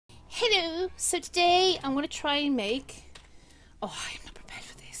Hello! So today I'm going to try and make... Oh, I'm not prepared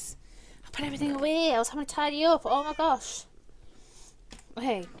for this. I put everything away. I was having to tidy up. Oh my gosh.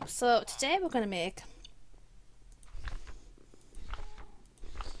 Okay, so today we're going to make...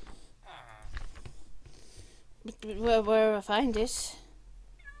 Where I find it.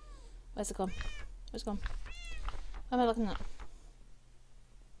 Where's it gone? Where's it gone? What am I looking at?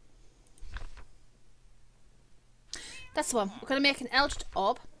 That's the one. We're going to make an Eldritch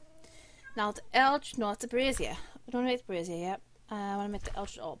Orb. Now the Eldritch... No, it's a brazier. I don't want to make the brazier yet. I want to make the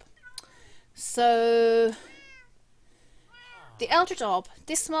Eldritch Orb. So... The Eldritch Orb.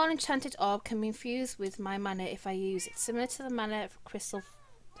 This small enchanted orb can be infused with my mana if I use it. Similar to the mana crystal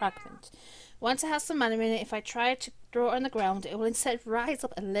fragment. Once it has some mana in it, if I try to throw it on the ground, it will instead rise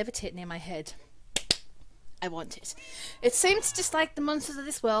up and levitate near my head. I want it. It seems just like the monsters of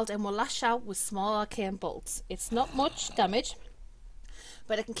this world and will lash out with small arcane bolts. It's not much damage,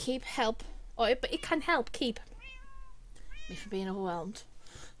 but it can keep help, but it can help keep me from being overwhelmed.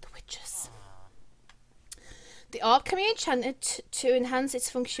 The witches. The orb can be enchanted to enhance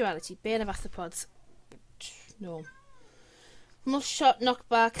its functionality. Bane of arthropods. No. Must shot,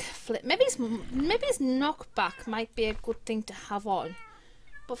 knockback, flip. Maybe his knockback might be a good thing to have on.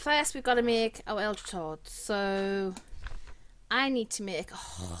 But first we've got to make our Eldritch Orb. So I need to make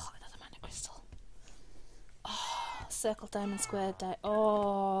another mana crystal. Oh, circle, diamond, square,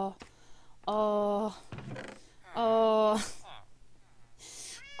 oh.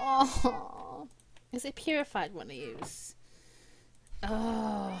 Is it purified one I use?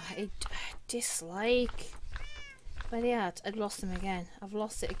 Oh, I dislike. Where they at? I've lost them again. I've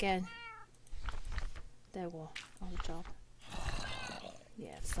lost it again. There we go. On the job.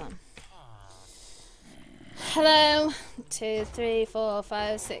 Yeah, it's done. Hello. 2, 3, 4,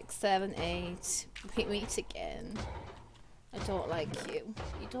 5, 6, 7, 8. We meet again. I don't like you.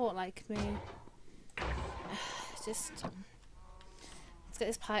 You don't like me. Just let's get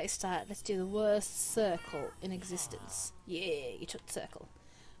this party started. Let's do the worst circle in existence. Yeah, you took the circle.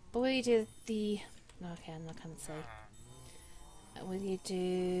 But will you do the... No, okay, I'm not gonna say. Will you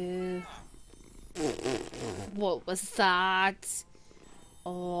do... What was that?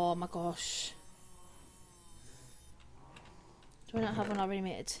 Oh my gosh. Do I not have one already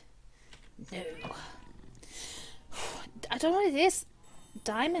made? No. I don't know what it is.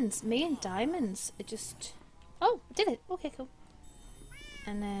 Diamonds. Me and diamonds. It just... Oh, I did it. Okay, cool.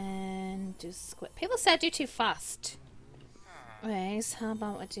 And then just square. People say I do too fast. Okay, so how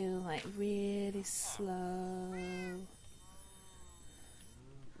about I do like really slow?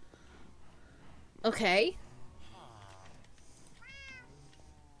 Okay.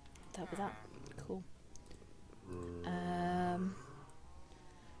 That'll be that. Cool.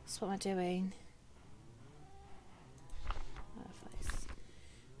 So what am I doing? Artifice.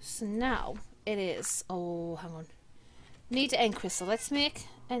 So now it is. Oh, hang on. Need an end crystal. Let's make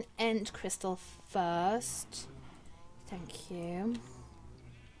an end crystal first. Thank you.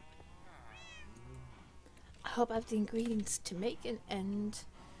 I hope I have the ingredients to make an end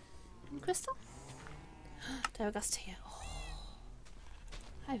crystal. Do I have gas tier? Oh,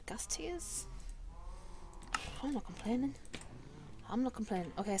 I have gas tiers. I'm not complaining. I'm not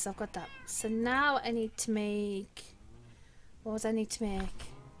complaining. Okay, so I've got that. So now I need to make... What was I need to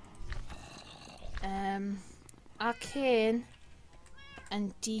make? Arcane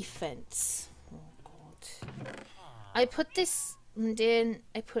and defense. Oh god. I put this in,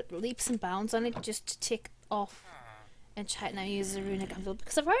 I put leaps and bounds on it just to tick off and try it now use a runic anvil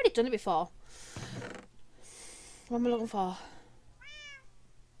because I've already done it before. What am I looking for?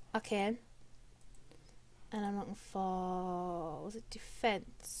 Arcane. And I'm looking for... Was it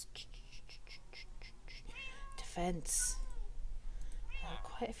defense? Defense.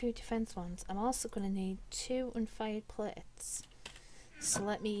 Quite a few defense ones. I'm also going to need 2 unfired plates. So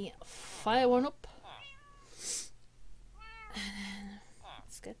let me fire one up. And then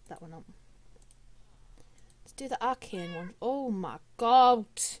let's get that one up. Let's do the arcane one. Oh my god.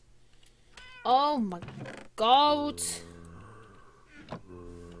 Oh my god.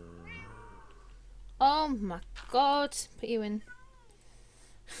 Oh my god. Put you in.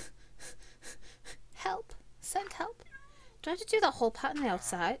 Help. Send help. Do I have to do that whole part on the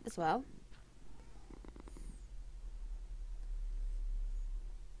outside as well?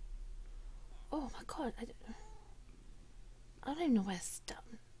 Oh my god. I don't even know where to start.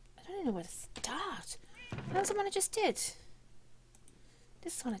 I don't even know where to start. That was the one I just did.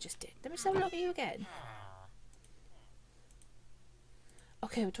 This is the one I just did. Let me just have a look at you again.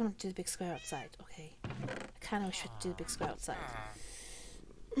 Okay, we don't have to do the big square outside. Okay. I kind of wish we had to do the big square outside.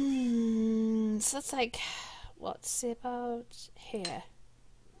 So that's like... What? Say about here.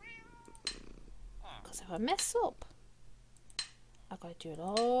 I mess up, I've got to do it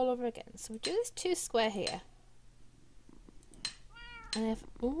all over again. So we do this 2 square here. And if,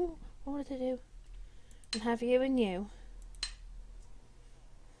 ooh, what did I do? And have you and you.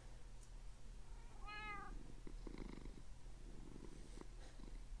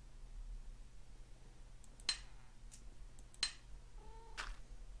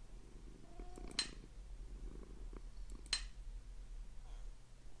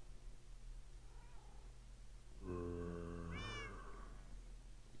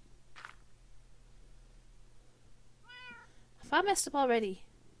 Have I messed up already?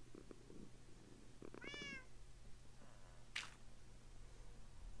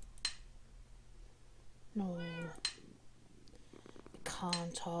 No. It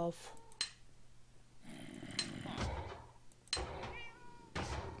can't have.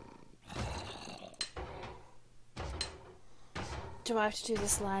 Do I have to do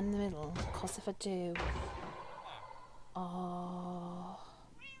this line in the middle? Because if I do... Oh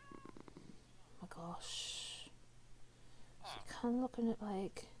my gosh. So you kind of looking at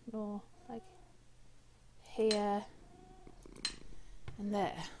like, no, like here and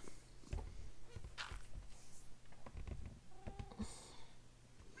there.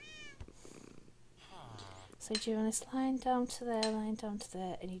 So you're doing this line down to there, line down to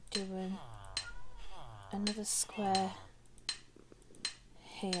there, and you're doing another square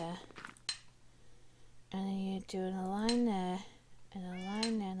here. And then you're doing a line there, and a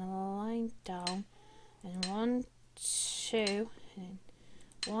line there, and a line down, and 1, 2, and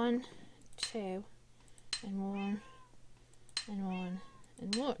 1, 2, and 1, and 1,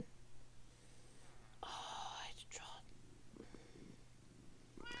 and 1. Oh, I had to draw.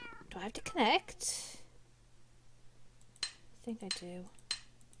 Do I have to connect? I think I do.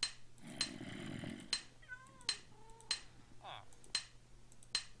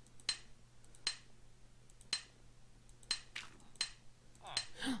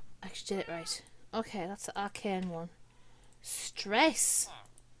 I actually did it right. Okay, that's the arcane one. Stress!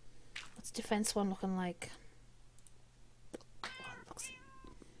 What's defense one looking like? Oh,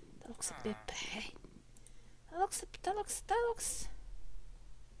 that looks a bit bad. That looks.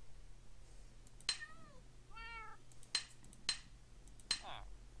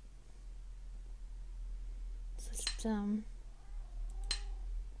 So it's,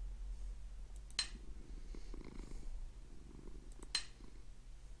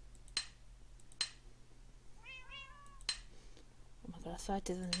 I thought I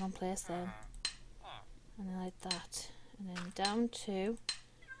did it in one place then. And then like that. And then down 2.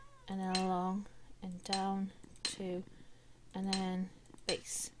 And then along. And down 2. And then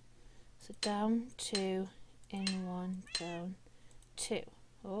base. So down 2. In 1. Down 2.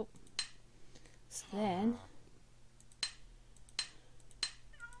 Oh. So then.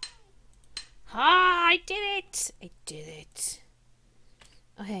 Ah! I did it! I did it.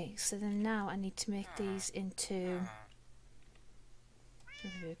 Okay, so then now I need to make these into...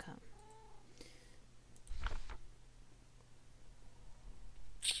 Review account.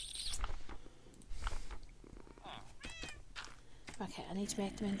 Okay, I need to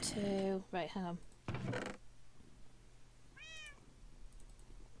make them into... Right, hang on.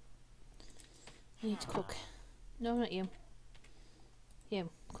 I need to cook. No, not you. You.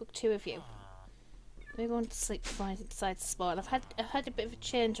 Cook 2 of you. We're going to sleep before I decide to spawn. I've had a bit of a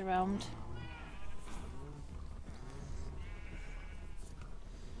change around.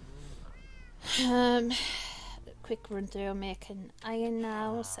 Quick run through. I'm making iron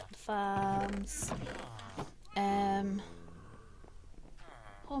now. Set the farms.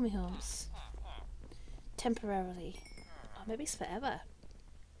 Homey homes. Temporarily. Or maybe it's forever.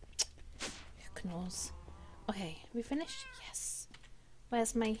 Who knows? Okay, we finished? Yes.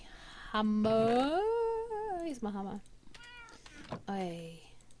 Where's my hammer? Here's my hammer. Oi.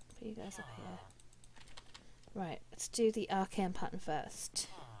 Put you guys up here. Right, let's do the arcane pattern first.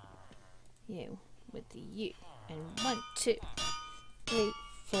 You with the U. And 1, 2, 3,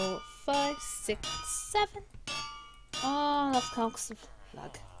 4, 5, 6, 7. Oh, that's counts of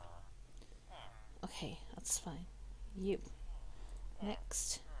lag. Okay, that's fine. You.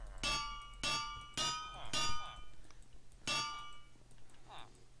 Next.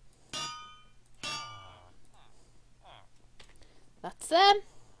 That's them.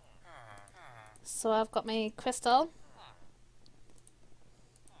 So I've got my crystal.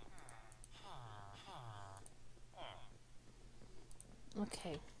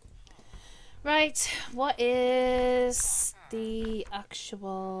 Okay. Right, what is the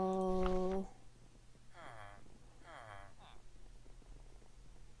actual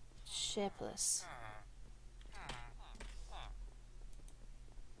shapeless?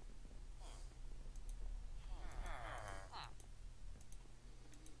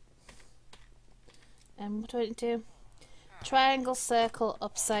 What do I need to do? Triangle, circle,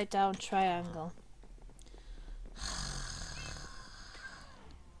 upside down, triangle.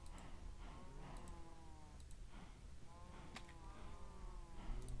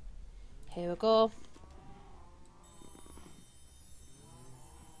 Here we go.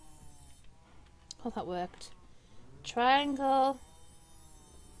 Oh, that worked. Triangle,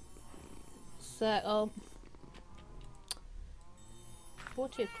 circle. Go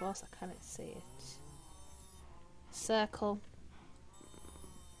too close, I can't see it. Circle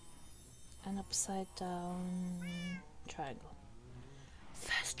and upside down triangle.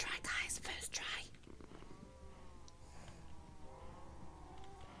 First try, guys, first try.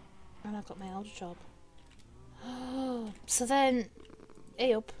 And I've got my Eldritch Orb. So then,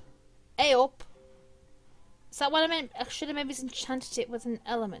 A up. A up. Is that what I meant? I should have maybe enchanted it with an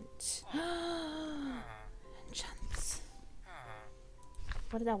element. Enchants.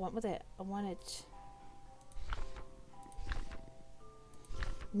 What did I want with it? I wanted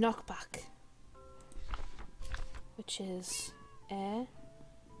knockback, which is air,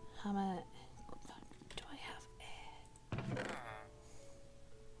 hammer. Do I have air?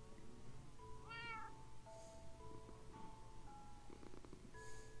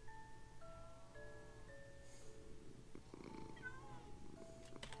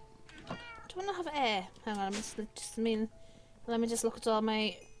 Do I not have air? Hang on, let me just look at all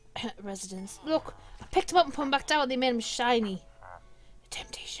my residents. Look, I picked them up and put them back down. They made them shiny. The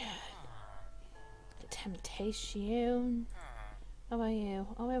temptation. The temptation. How are you?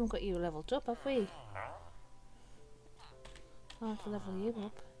 Oh, we haven't got you leveled up, have we? I'll have to level you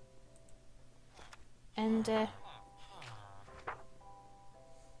up. And,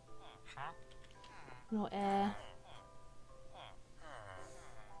 no air.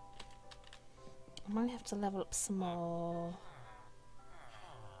 I might have to level up some more.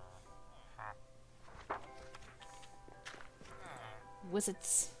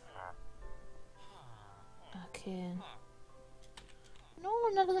 Wizards. Okay. No,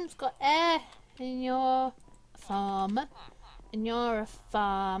 none of them's got air in your farm. And you're a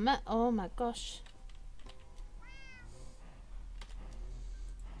farmer. Oh my gosh.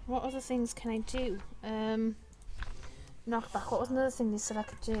 What other things can I do? Knockback. What was another thing they said I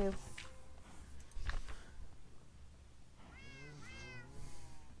could do?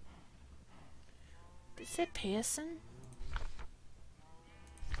 Did it say Pearson?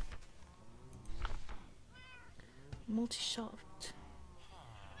 Multi-shot.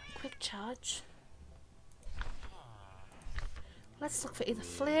 Quick charge. Let's look for either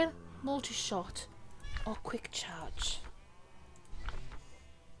flare, multi-shot, or quick charge.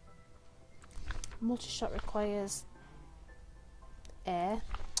 Multi-shot requires air.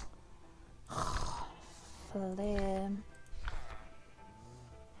 Flare.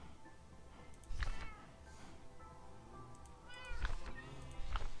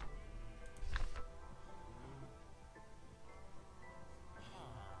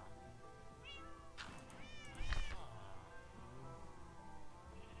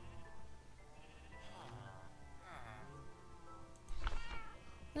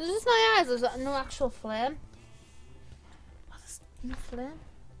 This is my eyes. There's no actual flame. Oh, there's no flame.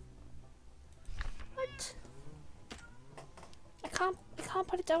 What? I can't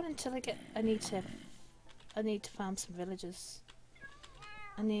put it down until I need to farm some villagers.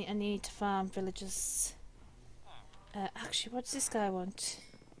 I need to farm villagers. Actually, what does this guy want?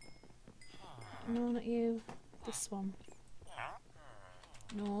 No, not you. This one.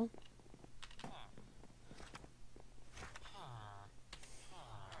 No.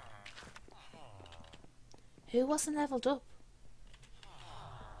 Who wasn't leveled up?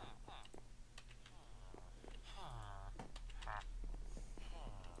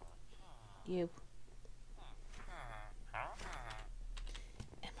 You.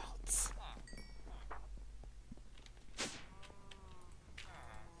 Emeralds.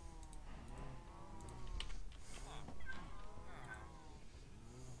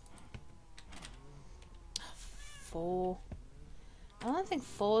 Four. I don't think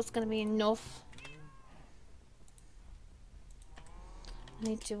 4 is going to be enough. I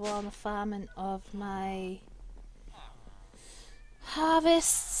need to do all the farming of my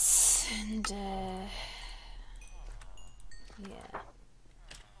harvests and yeah.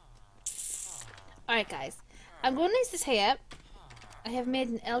 Alright guys, I'm going to leave this here. I have made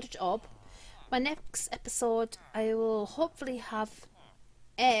an Eldritch Orb. My next episode I will hopefully have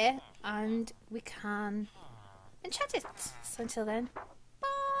air and we can enchant it. So until then.